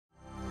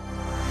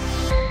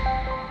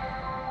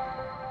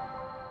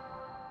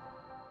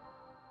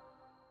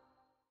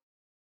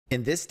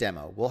In this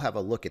demo, we'll have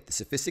a look at the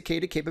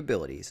sophisticated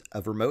capabilities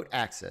of remote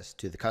access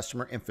to the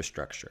customer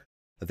infrastructure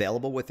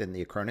available within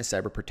the Acronis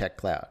Cyber Protect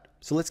Cloud.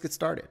 So let's get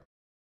started.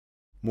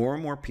 More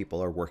and more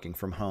people are working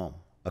from home.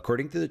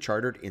 According to the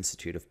Chartered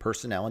Institute of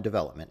Personnel and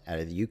Development out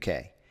of the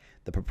UK,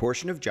 the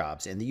proportion of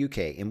jobs in the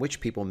UK in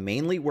which people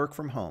mainly work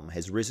from home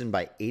has risen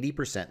by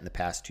 80% in the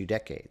past 2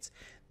 decades.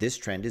 This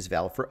trend is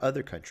valid for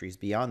other countries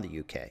beyond the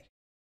UK.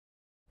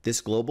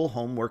 This global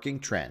home working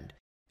trend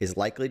is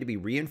likely to be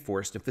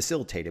reinforced and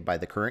facilitated by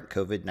the current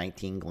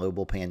COVID-19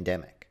 global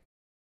pandemic.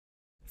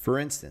 For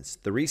instance,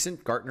 the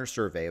recent Gartner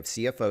survey of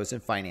CFOs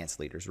and finance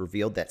leaders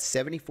revealed that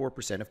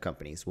 74% of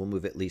companies will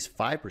move at least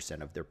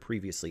 5% of their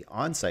previously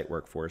on-site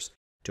workforce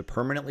to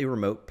permanently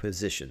remote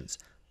positions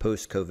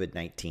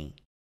post-COVID-19.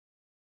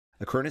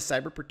 Acronis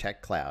Cyber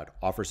Protect Cloud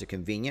offers a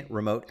convenient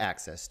remote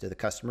access to the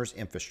customer's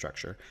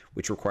infrastructure,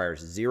 which requires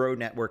zero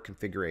network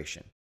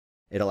configuration.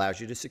 It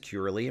allows you to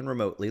securely and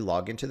remotely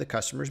log into the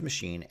customer's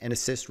machine and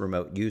assist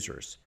remote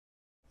users.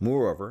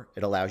 Moreover,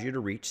 it allows you to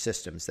reach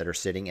systems that are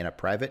sitting in a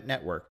private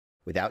network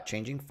without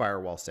changing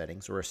firewall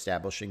settings or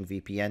establishing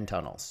VPN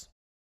tunnels.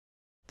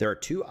 There are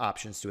 2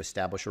 options to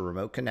establish a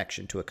remote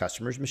connection to a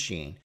customer's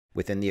machine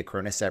within the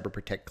Acronis Cyber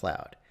Protect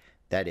Cloud.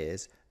 That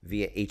is,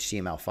 via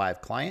HTML5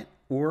 client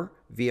or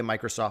via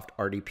Microsoft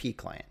RDP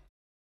client.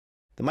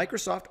 The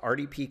Microsoft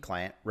RDP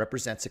client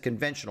represents a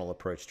conventional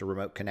approach to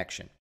remote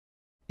connection.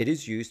 It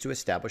is used to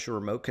establish a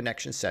remote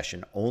connection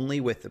session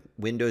only with a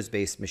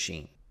Windows-based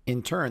machine.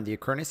 In turn, the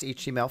Acronis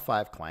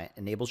HTML5 client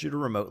enables you to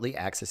remotely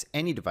access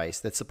any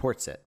device that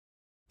supports it.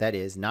 That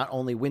is, not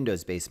only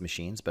Windows-based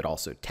machines, but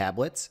also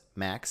tablets,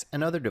 Macs,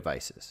 and other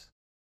devices.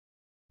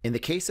 In the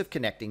case of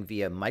connecting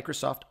via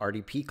Microsoft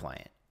RDP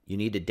client, you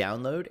need to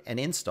download and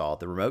install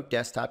the Remote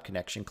Desktop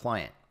Connection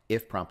client,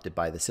 if prompted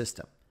by the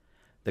system.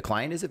 The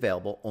client is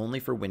available only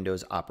for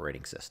Windows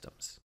operating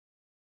systems.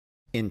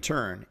 In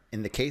turn,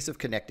 in the case of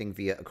connecting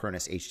via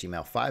Acronis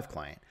HTML5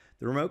 client,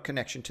 the remote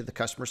connection to the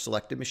customer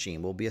selected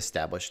machine will be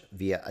established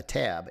via a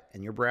tab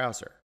in your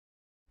browser.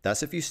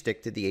 Thus, if you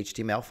stick to the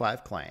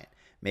HTML5 client,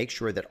 make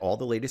sure that all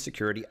the latest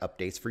security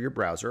updates for your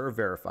browser are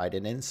verified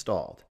and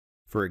installed.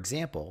 For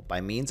example, by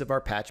means of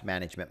our patch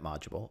management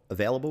module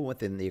available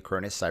within the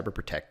Acronis Cyber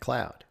Protect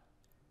Cloud.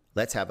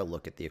 Let's have a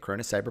look at the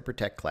Acronis Cyber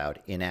Protect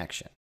Cloud in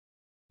action.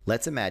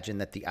 Let's imagine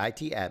that the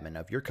IT admin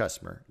of your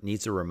customer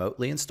needs to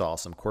remotely install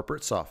some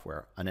corporate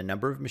software on a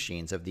number of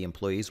machines of the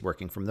employees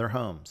working from their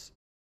homes.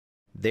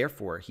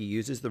 Therefore, he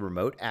uses the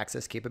remote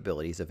access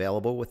capabilities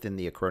available within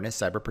the Acronis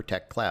Cyber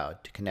Protect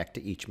Cloud to connect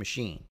to each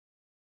machine.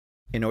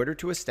 In order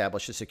to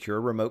establish a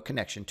secure remote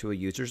connection to a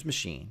user's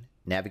machine,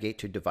 navigate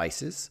to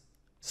Devices,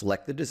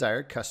 select the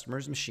desired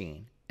customer's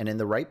machine, and in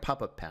the right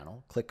pop-up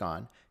panel, click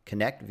on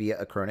Connect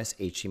via Acronis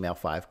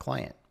HTML5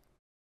 client.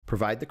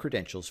 Provide the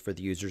credentials for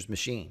the user's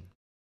machine.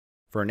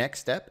 For our next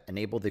step,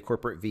 enable the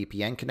corporate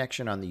VPN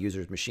connection on the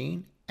user's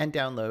machine and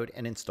download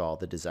and install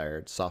the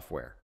desired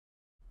software.